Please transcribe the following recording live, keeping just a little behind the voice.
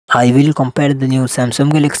I will compare the new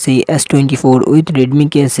Samsung Galaxy S24 with Redmi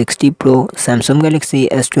K60 Pro. Samsung Galaxy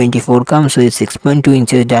S24 comes with 6.2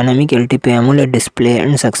 inches dynamic LTP AMOLED display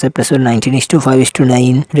and success ratio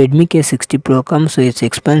 19:5:9. Redmi K60 Pro comes with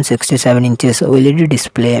 6.67 inches OLED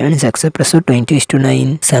display and success ratio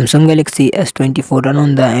 20:9. Samsung Galaxy S24 run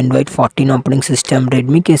on the Android 14 operating system.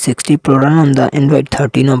 Redmi K60 Pro run on the Android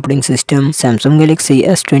 13 operating system. Samsung Galaxy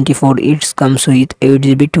S24 it comes with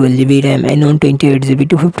 8GB 12GB RAM and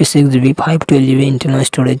 128GB 256GB 512GB internal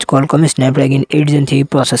storage. Qualcomm Snapdragon 8 Gen 3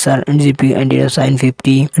 processor and GPU Adreno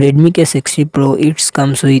 50. Redmi K60 Pro it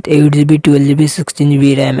comes with 8GB 12GB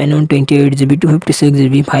 16GB RAM and 128GB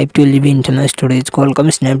 256GB 512GB internal storage.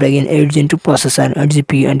 Qualcomm Snapdragon 8 Gen 2 processor and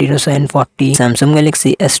GPU Adreno 40. Samsung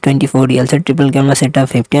Galaxy S24 real set triple camera setup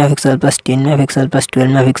 50MP plus 10MP plus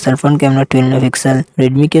 12MP front camera 12MP.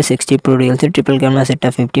 Redmi K60 Pro real set triple camera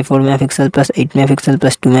setup 54MP plus 8MP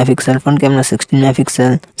plus 2MP front camera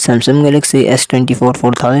 16MP. Samsung Galaxy S24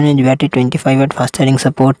 4000mAh battery 25W fast charging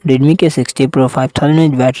support. Redmi K60 Pro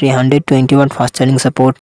 5000mAh battery 120W fast charging support.